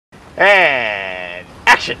And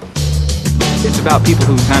action! It's about people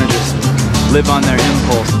who kind of just live on their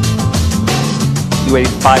impulse. You waited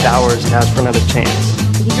 5 hours and asked for another chance.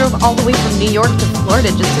 He drove all the way from New York to Florida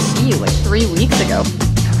just to see you like 3 weeks ago.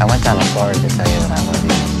 I went down to Florida to tell you that I love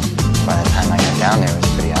you. By the time I got down there, it was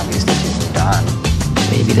pretty obvious that you moved on.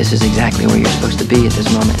 Maybe this is exactly where you're supposed to be at this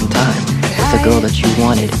moment in time, with the girl that you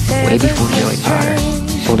wanted way before Joey Potter,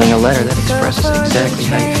 holding a letter that expresses exactly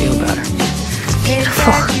how you feel about her. Beautiful.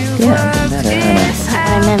 Yeah, I'm getting better, aren't I? That's not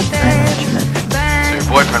what I meant. I know what you meant. So your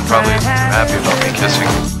boyfriend probably isn't too happy about me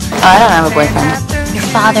kissing. Oh, I don't have a boyfriend. Your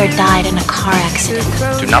father died in a car accident.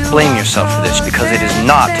 Do not blame yourself for this because it is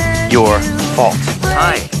not your fault.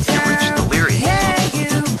 Hi, you reached the Leery. I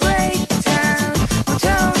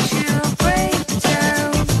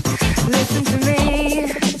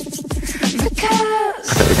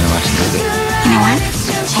thought we were gonna watch a movie. You know what?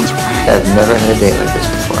 Change of plan. I've never had a date like this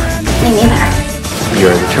before. Me neither.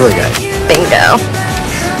 You're the tour guide. Bingo.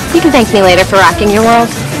 You can thank me later for rocking your world.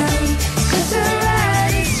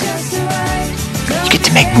 You get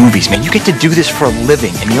to make movies, man. You get to do this for a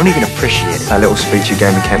living, and you don't even appreciate it. That little speech you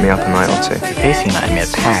gave me kept me up a night or two. Casey and I made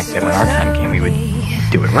a pact that when our time came, we would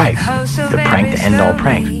do it right. The prank to end all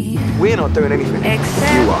pranks. We're not doing anything.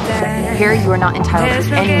 You are. Here, you are not entitled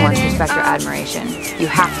to anyone's respect or admiration. You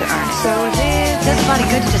have to earn it. Does body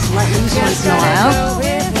good to just let loose once in a while?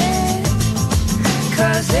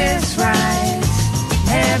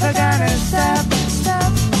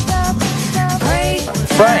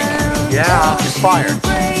 Frank! Yeah, you're fired.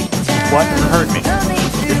 What? You hurt me.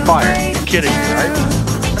 You're fired. You're kidding me, right?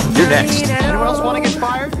 You're next. Anyone else want to get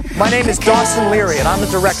fired? My name is Dawson Leery, and I'm the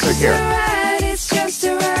director here.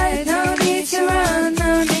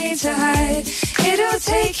 It'll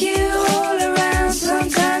take you all around.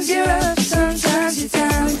 Sometimes you're up, sometimes you're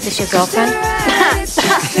down. Is this your girlfriend?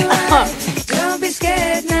 Don't be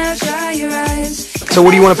scared now, dry your eyes. So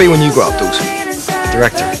what do you want to be when you grow up, Dawson?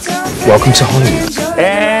 Director. Welcome to Hollywood.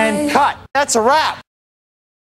 And cut! That's a wrap!